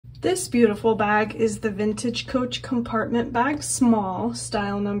This beautiful bag is the Vintage Coach Compartment Bag Small,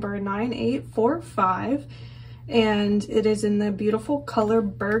 style number 9845, and it is in the beautiful color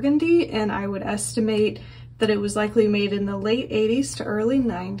Burgundy, and I would estimate that it was likely made in the late 80s to early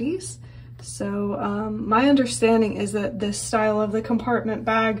 90s. So my understanding is that this style of the compartment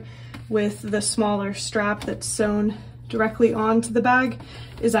bag with the smaller strap that's sewn directly onto the bag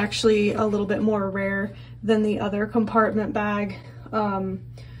is actually a little bit more rare than the other compartment bag.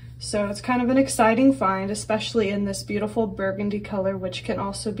 So it's kind of an exciting find, especially in this beautiful burgundy color, which can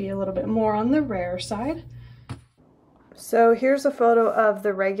also be a little bit more on the rare side. So here's a photo of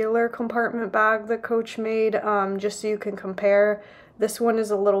the regular compartment bag that Coach made, just so you can compare. This one is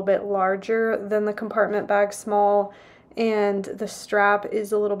a little bit larger than the compartment bag small, and the strap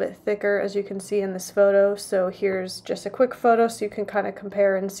is a little bit thicker, as you can see in this photo. So here's just a quick photo so you can kind of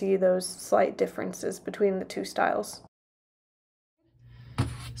compare and see those slight differences between the two styles.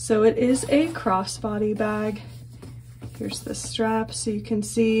 So it is a crossbody bag. Here's the strap so you can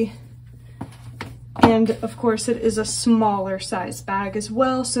see. And of course it is a smaller size bag as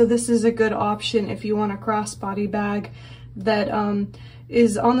well. So this is a good option if you want a crossbody bag that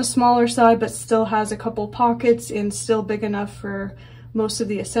is on the smaller side but still has a couple pockets and still big enough for most of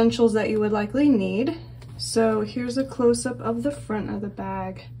the essentials that you would likely need. So here's a close-up of the front of the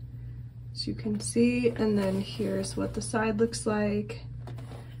bag so you can see, and then here's what the side looks like.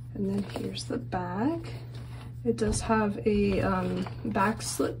 And then here's the bag. It does have a back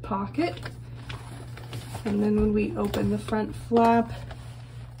slip pocket. And then when we open the front flap,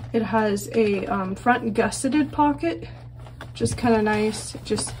 it has a front gusseted pocket, which is kind of nice. It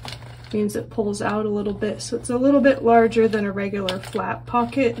just means it pulls out a little bit. So it's a little bit larger than a regular flap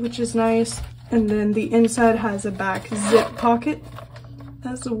pocket, which is nice. And then the inside has a back zip pocket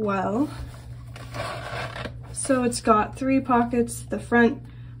as well. So it's got 3 pockets: the front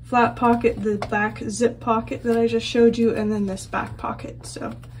flap pocket, the back zip pocket that I just showed you, and then this back pocket.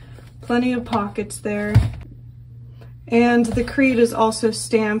 So plenty of pockets there. And the creed is also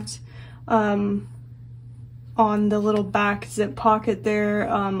stamped on the little back zip pocket there.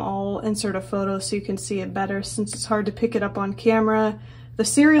 I'll insert a photo so you can see it better since it's hard to pick it up on camera. The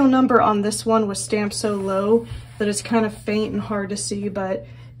serial number on this one was stamped so low that it's kind of faint and hard to see, but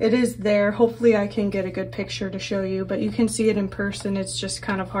it is there. Hopefully I can get a good picture to show you, but you can see it in person. It's just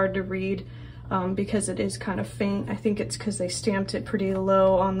kind of hard to read because it is kind of faint. I think it's because they stamped it pretty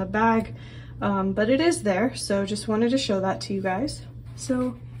low on the bag, but it is there. So just wanted to show that to you guys.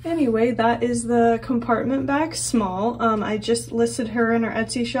 So anyway, that is the compartment bag small. I just listed her in our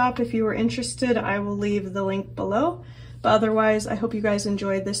Etsy shop. If you were interested, I will leave the link below. But otherwise, I hope you guys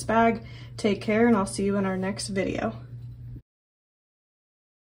enjoyed this bag. Take care, and I'll see you in our next video.